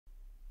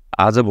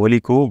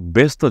आजभोलिको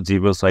व्यस्त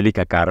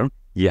जीवनशैलीका कारण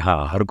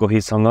यहाँ हर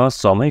कोहीसँग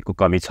समयको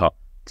कमी छ,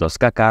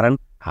 जसका कारण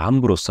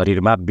हाम्रो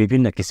शरीरमा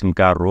विभिन्न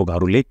किसिमका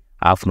रोगहरूले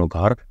आफ्नो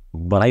घर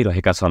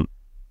बनाइरहेका छन्।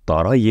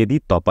 तर यदि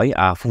तपाईँ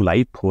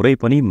आफूलाई थोरै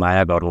पनि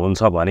माया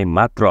गर्नुहुन्छ भने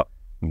मात्र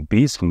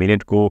 20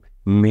 मिनेटको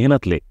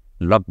मेहनतले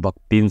लगभग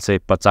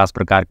 350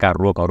 प्रकारका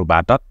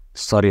रोगहरूबाट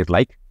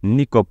शरीरलाई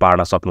निको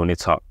पार्न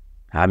सक्नुहुनेछ।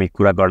 हामी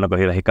कुरा गर्न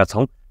गइरहेका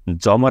छौँ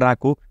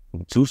जमराको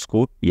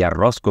जुसको या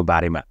रसको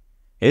बारेमा।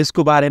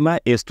 यसको बारेमा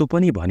यस्तो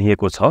पनि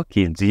भनिएको छ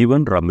कि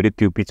जीवन र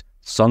मृत्युबीच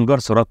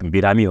सङ्घर्षरत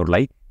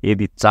बिरामीहरूलाई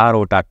यदि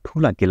 4वटा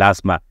ठूला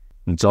गिलासमा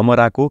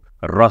जमराको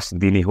रस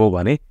दिने हो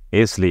भने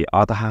यसले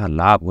अथाह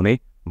लाभ हुने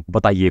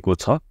बताइएको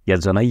छ या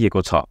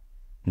जनाइएको छ।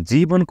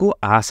 जीवनको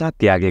आशा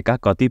त्यागेका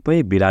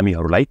कतिपय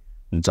बिरामीहरूलाई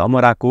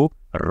जमराको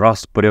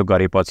रस प्रयोग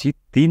गरेपछि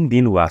 3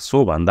 दिन वा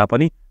सोभन्दा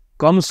पनि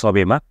कम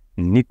समयमा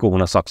निको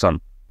हुन सक्छन्।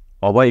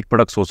 अब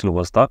एकपटक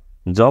सोच्नुहोस् त,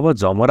 जब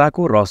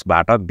जमराको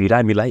रसबाट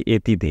बिरामीलाई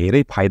यति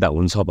धेरै फाइदा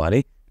हुन्छ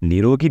भने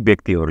निरोगी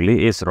व्यक्तिहरूले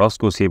यस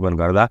रसको सेवन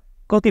गर्दा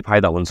कति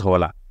फाइदा हुन्छ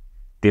होला।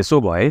 त्यसो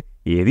भए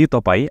यदि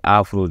तपाईँ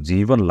आफ्नो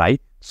जीवनलाई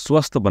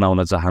स्वस्थ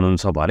बनाउन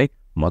चाहनुहुन्छ भने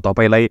म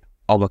तपाईँलाई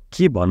अब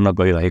के भन्न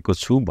गइरहेको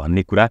छु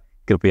भन्ने कुरा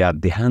कृपया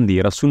ध्यान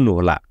दिएर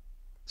सुन्नुहोला।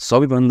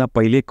 सबैभन्दा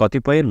पहिले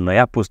कतिपय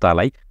नयाँ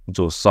पुस्तालाई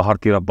जो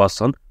सहरतिर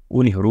बस्छन्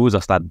उनीहरू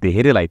जस्ता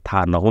धेरैलाई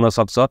थाहा नहुन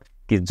सक्छ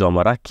कि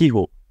जमरा के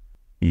हो।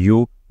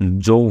 यो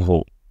जौँ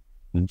हो।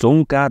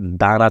 जौँका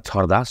दाना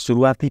छर्दा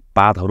सुरुवाती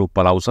पातहरू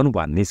पलाउँछन्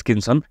वा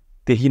निस्किन्छन्,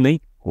 त्यही नै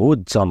हो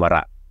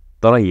जमरा।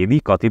 तर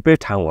कतिपय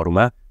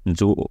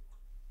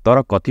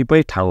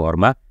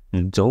ठाउँहरूमा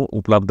जौँ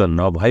उपलब्ध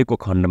नभएको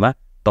खण्डमा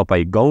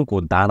तपाईँ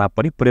गहुँको दाना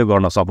पनि प्रयोग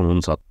गर्न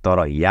सक्नुहुन्छ।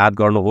 तर याद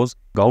गर्नुहोस्,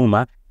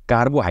 गहुँमा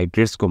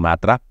कार्बोहाइड्रेट्सको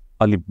मात्रा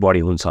अलिक बढी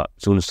हुन्छ,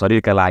 जुन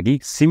शरीरका लागि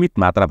सीमित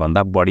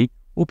मात्राभन्दा बढी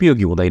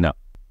उपयोगी हुँदैन,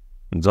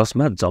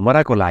 जसमा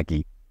जमराको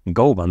लागि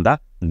गहुँभन्दा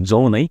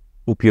जौँ नै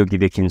उपयोगी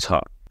देखिन्छ।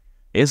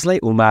 यसलाई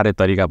उमार्ने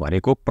तरिका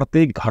भनेको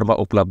प्रत्येक घरमा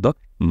उपलब्ध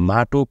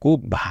माटोको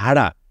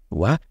भाँडा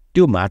वा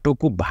त्यो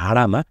माटोको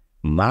भाँडामा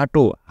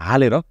माटो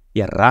हालेर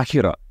या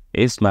राखेर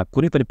यसमा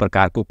कुनै पनि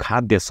प्रकारको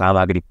खाद्य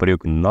सामग्री प्रयोग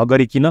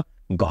नगरिकन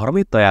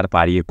घरमै तयार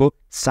पारिएको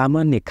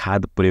सामान्य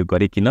खाद प्रयोग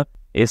गरिकन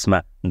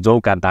यसमा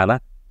जौका दाना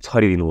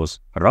छरिदिनुहोस्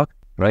र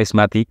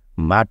यसमाथि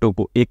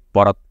माटोको एक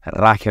परत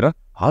राखेर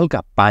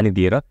हल्का पानी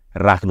दिएर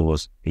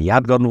राख्नुहोस्।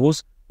 याद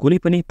गर्नुहोस्, कुनै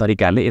पनि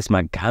तरिकाले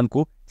यसमा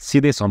घामको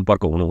सिधै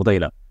सम्पर्क हुनु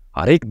हुँदैन।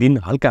 हरेक दिन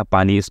हल्का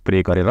पानी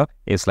स्प्रे गरेर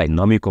यसलाई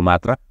नमीको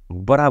मात्रा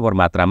बराबर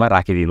मात्रामा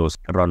राखिदिनुहोस्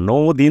र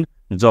 9 दिन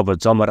जब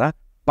जमरा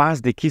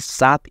 5 देखि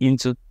 7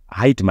 इन्च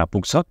हाइटमा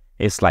पुग्छ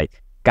यसलाई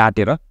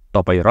काटेर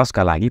तपाईँ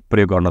रसका लागि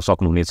प्रयोग गर्न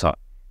सक्नुहुनेछ।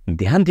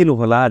 ध्यान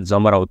दिनुहोला,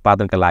 जमरा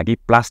उत्पादनका लागि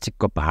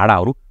प्लास्टिकको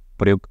भाँडाहरू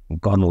प्रयोग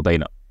गर्नु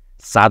हुँदैन।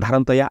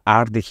 साधारणतया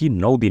 8 देखि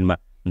 9 दिनमा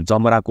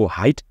जमराको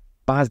हाइट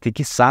 5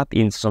 देखि 7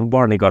 इन्चसम्म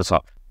बढ्ने गर्छ।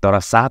 तर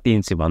 7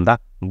 इन्च भन्दा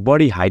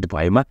बढी हाइट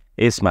भएमा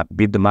यसमा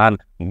विद्यमान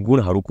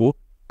गुणहरूको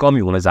कमी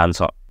हुन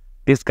जान्छ।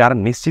 त्यसकारण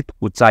निश्चित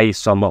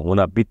उचाइसम्म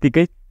हुन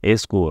बित्तिकै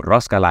यसको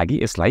रसका लागि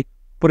यसलाई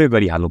प्रयोग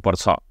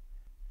गरिहाल्नुपर्छ।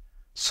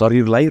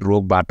 शरीरलाई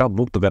रोगबाट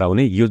मुक्त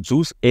गराउने यो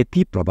जुस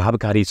यति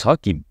प्रभावकारी छ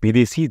कि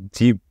विदेशी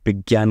जीव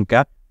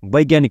विज्ञानका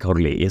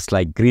वैज्ञानिकहरूले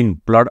यसलाई ग्रीन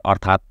ब्लड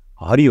अर्थात्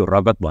हरियो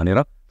रगत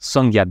भनेर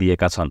संज्ञा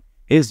दिएका छन्।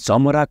 यस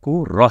जमराको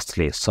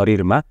रसले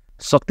शरीरमा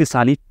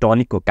शक्तिशाली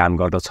टनिकको काम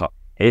गर्दछ।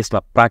 यसमा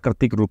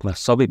प्राकृतिक रूपमा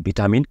सबै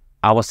भिटामिन,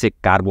 आवश्यक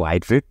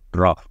कार्बोहाइड्रेट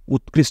र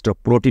उत्कृष्ट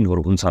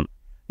प्रोटिनहरू हुन्छन्।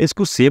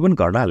 यसको सेवन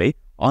गर्नाले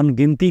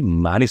अनगिन्ती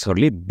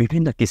मानिसहरूले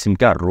विभिन्न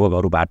किसिमका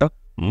रोगहरूबाट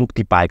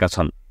मुक्ति पाएका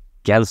छन्।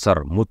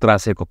 क्यान्सर,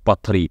 मूत्राशयको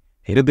पत्थरी,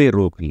 हृदय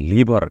रोग,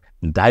 लिभर,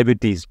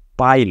 डायबिटिज,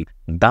 पाइल,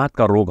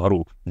 दाँतका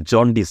रोगहरू,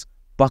 जन्डिस,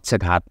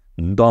 पक्षघात,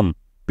 दम,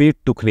 पेट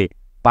दुख्ने,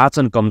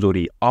 पाचन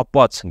कमजोरी,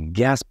 अपच,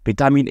 gas,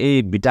 vitamin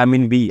A,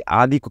 vitamin be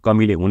आदिको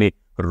कमीले हुने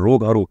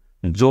रोगहरू,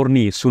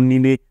 जोर्नी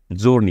सुन्निने,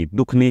 जोर्नी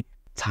दुख्ने,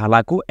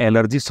 छालाको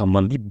एलर्जी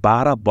सम्बन्धी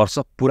 12 वर्ष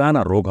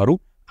पुराना रोगहरू,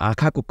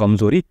 आँखाको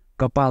कमजोरी,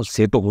 कपाल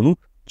सेतो हुनु,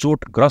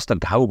 चोटग्रस्त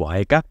घाउ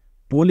भएका,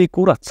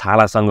 पोलेको र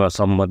छालासँग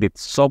सम्बन्धित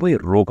सबै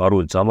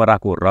रोगहरू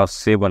जमराको रस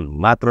सेवन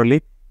मात्रले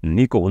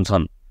निको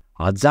हुन्छन्।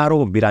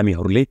 हजारौं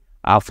बिरामीहरूले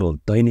आफ्नो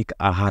दैनिक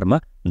आहारमा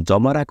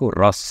जमराको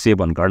रस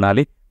सेवन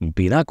गर्नाले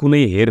बिना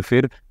कुनै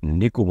हेरफेर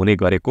निको हुने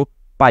गरेको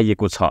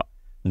पाइएको छ।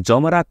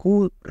 जमराको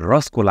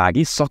रसको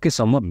लागि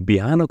सकेसम्म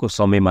बिहानको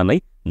समयमा नै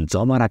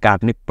जमरा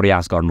काट्ने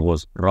प्रयास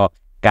गर्नुहोस् र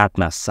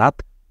काट्न साथ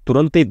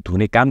तुरन्तै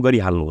धुने काम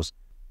गरिहाल्नुहोस्।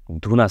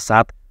 धुन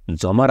साथ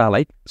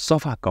जमरालाई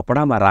सफा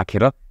कपडामा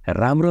राखेर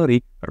राम्ररी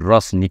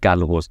रस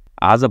निकाल्नुहोस्।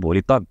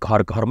 आजभोलि त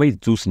घर घरमै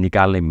जुस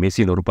निकाल्ने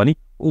मेसिनहरू पनि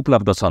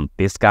उपलब्ध छन्,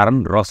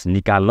 त्यसकारण रस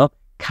निकाल्न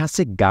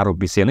खासै गाह्रो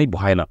विषय नै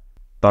भएन।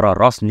 तर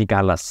रस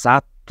निकाल्न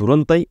साथ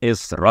तुरन्तै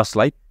यस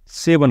रसलाई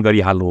सेवन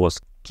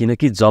गरिहाल्नुहोस्,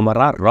 किनकि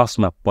जमरा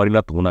रसमा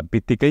परिणत हुन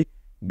बित्तिकै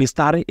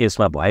बिस्तारै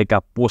यसमा भएका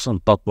पोषण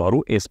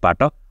तत्त्वहरू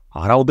यसबाट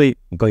हराउँदै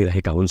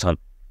गइरहेका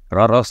हुन्छन् र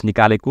रस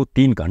निकालेको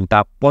 3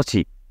 घण्टा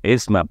पछि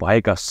यसमा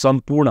भएका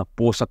सम्पूर्ण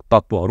पोषक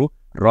तत्त्वहरू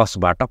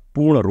रसबाट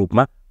पूर्ण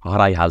रूपमा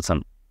हराइहाल्छन्।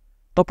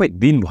 तपाईँ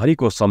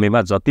दिनभरिको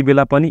समयमा जति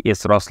बेला पनि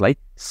यस रसलाई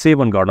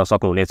सेवन गर्न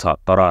सक्नुहुनेछ,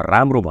 तर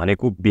राम्रो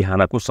भनेको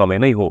बिहानको समय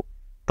नै हो।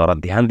 तर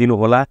ध्यान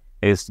दिनुहोला,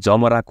 यस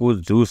जमराको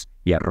जुस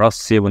या रस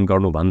सेवन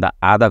गर्नुभन्दा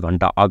आधा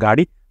घण्टा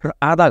अगाडि र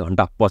आधा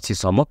घण्टा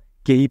पछिसम्म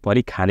केही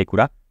पनि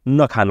खानेकुरा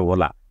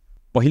नखानुहोला।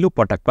 पहिलो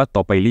पटकमा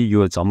तपाईँले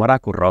यो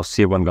जमराको रस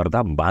सेवन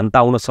गर्दा बान्ता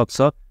आउन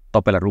सक्छ,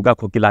 तपाईँलाई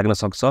रुगाखोकी लाग्न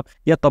सक्छ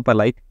या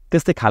तपाईँलाई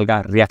त्यस्तै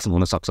खालका रियाक्सन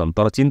हुन सक्छन्,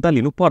 तर चिन्ता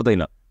लिनु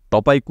पर्दैन।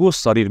 तपाईँको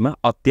शरीरमा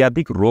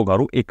अत्याधिक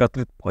रोगहरू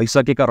एकत्रित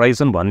भइसकेका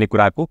रहेछन् भन्ने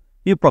कुराको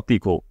यो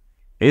प्रतीक हो।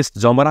 यस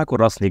जमराको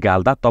रस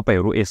निकाल्दा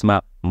तपाईँहरू यसमा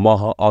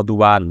मह,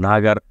 अदुवा,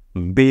 नागर,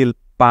 बेल,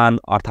 पान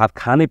अर्थात्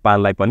खाने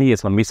पानलाई पनि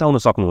यसमा मिसाउन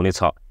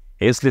सक्नुहुनेछ।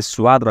 यसले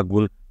स्वाद र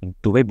गुण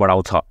दुवै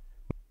बढाउँछ।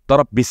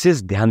 तर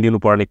विशेष ध्यान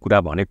दिनुपर्ने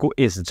कुरा भनेको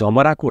यस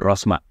जमराको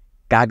रसमा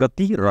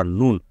कागती र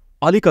नुन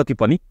अलिकति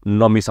पनि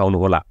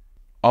नमिसाउनुहोला।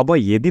 अब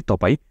यदि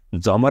तपाईँ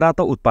जमरा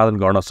त उत्पादन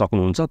गर्न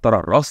सक्नुहुन्छ तर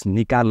रस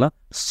निकाल्न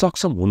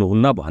सक्षम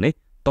हुनुहुन्न भने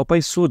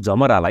तपाईँ सो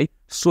जमरालाई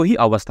सोही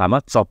अवस्थामा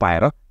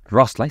चपाएर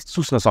रसलाई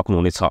चुस्न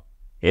सक्नुहुनेछ।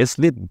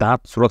 यसले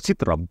दाँत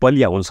सुरक्षित र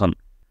बलिया हुन्छन्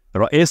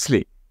र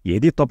यसले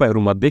यदि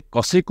तपाईँहरूमध्ये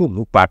कसैको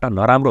मुखबाट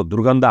नराम्रो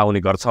दुर्गन्ध आउने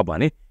गर्छ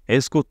भने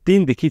यसको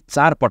 3 देखि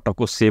 4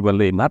 पटकको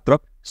सेवनले मात्र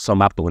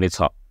समाप्त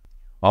हुनेछ।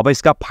 अब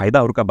यसका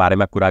फाइदाहरूका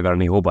बारेमा कुरा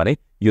गर्ने हो भने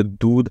यो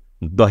दूध,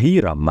 दही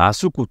र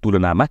मासुको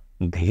तुलनामा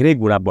धेरै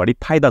गुणा बढी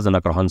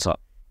फाइदाजनक रहन्छ।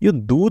 यो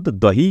दूध,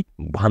 दही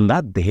भन्दा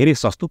धेरै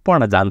सस्तो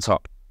पर्न जान्छ।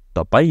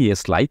 तपाईँ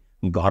यसलाई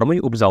घरमै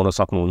उब्जाउन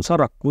सक्नुहुन्छ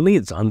र कुनै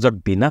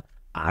झन्झट बिना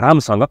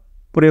आरामसँग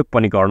प्रयोग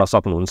पनि गर्न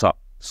सक्नुहुन्छ।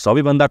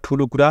 सबैभन्दा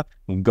ठूलो कुरा,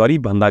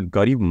 गरिबभन्दा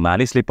गरिब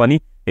मानिसले पनि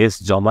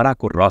यस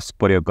जमराको रस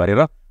प्रयोग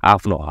गरेर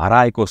आफ्नो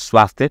हराएको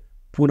स्वास्थ्य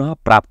पुनः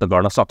प्राप्त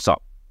गर्न सक्छ।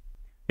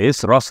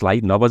 यस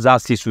रसलाई नवजात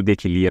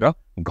शिशुदेखि लिएर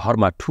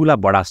घरमा ठूला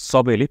बडा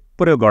सबैले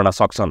प्रयोग गर्न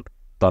सक्छन्,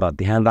 तर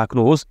ध्यान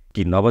राख्नुहोस्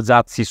कि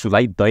नवजात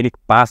शिशुलाई दैनिक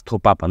 5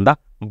 थोपा भन्दा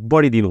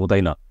बढी दिनु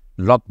हुँदैन।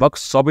 लगभग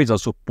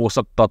सबैजसो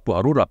पोषक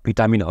तत्त्वहरू र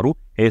भिटामिनहरू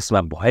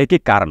यसमा भएकै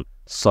कारण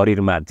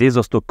शरीरमा जे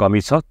जस्तो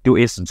कमी छ त्यो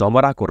यस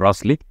जमराको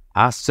रसले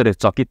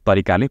आश्चर्यचकित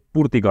तरिकाले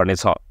पूर्ति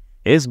गर्नेछ।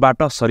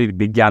 यसबाट शरीर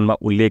विज्ञानमा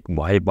उल्लेख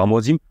भए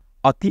बमोजिम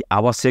अति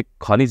आवश्यक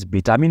खनिज,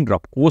 भिटामिन र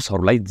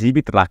कोषहरूलाई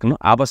जीवित राख्न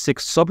आवश्यक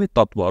सबै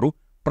तत्त्वहरू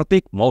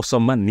प्रत्येक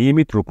मौसममा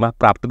नियमित रूपमा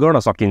प्राप्त गर्न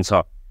सकिन्छ।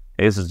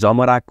 यस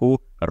जमराको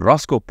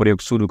रसको प्रयोग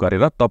सुरु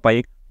गरेर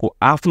तपाईँको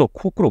आफ्नो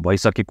खोक्रो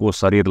भइसकेको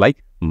शरीरलाई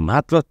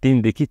मात्र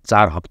 3 देखि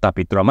 4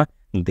 हप्ताभित्रमा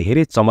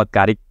धेरै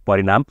चमत्कारिक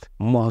परिणाम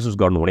महसुस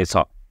गर्नुहुनेछ।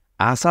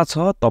 आशा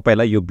छ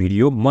तपाईँलाई यो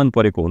भिडियो मन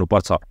परेको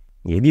हुनुपर्छ।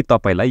 यदि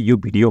तपाईँलाई यो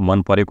भिडियो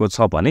मन परेको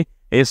छ भने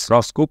यस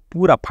रसको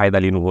पूरा फाइदा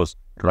लिनुहोस्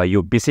र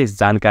यो विशेष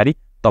जानकारी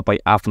तपाईँ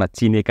आफ्ना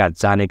चिनेका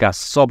जानेका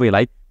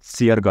सबैलाई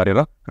शेयर गरेर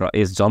र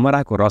यस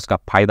जमराको रसका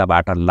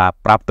फाइदाबाट लाभ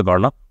प्राप्त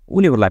गर्न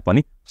उनीहरूलाई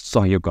पनि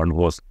सहयोग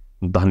गर्नुहोस्।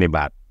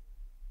 धन्यवाद।